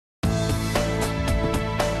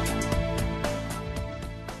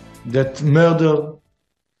that murder.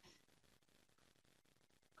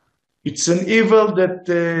 It's an evil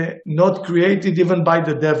that not created even by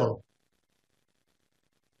the devil.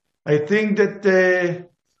 I think that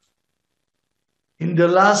in the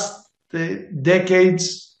last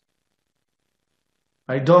decades,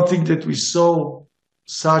 I don't think that we saw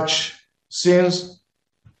such sins.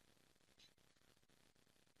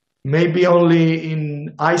 Maybe only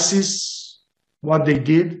in ISIS, what they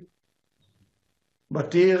did.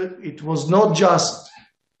 But here, it was not just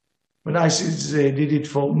when ISIS did it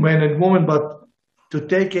for men and women, but to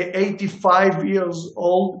take an 85 years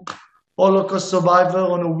old Holocaust survivor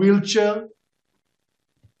on a wheelchair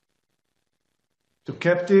to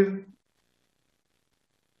captive.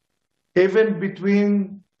 Even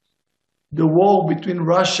between the war between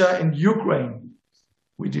Russia and Ukraine,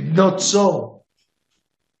 we did not saw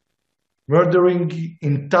murdering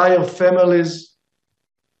entire families,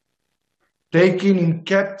 taking in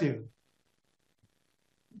captive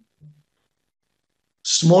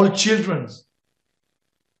small children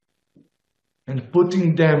and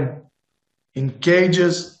putting them in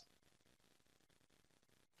cages.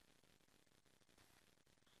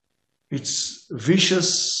 It's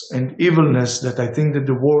vicious and evilness that I think that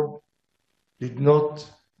the world did not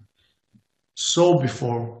saw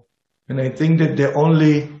before. And I think that the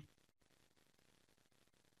only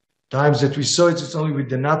times that we saw it, it's only with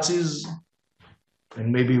the Nazis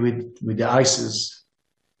and maybe with the ISIS.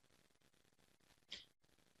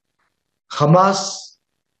 Hamas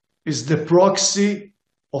is the proxy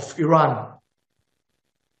of Iran.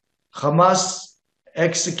 Hamas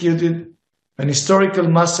executed an historical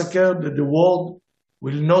massacre that the world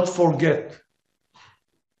will not forget.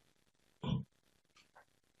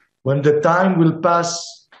 When the time will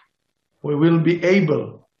pass, we will be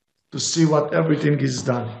able to see what everything is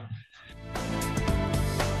done.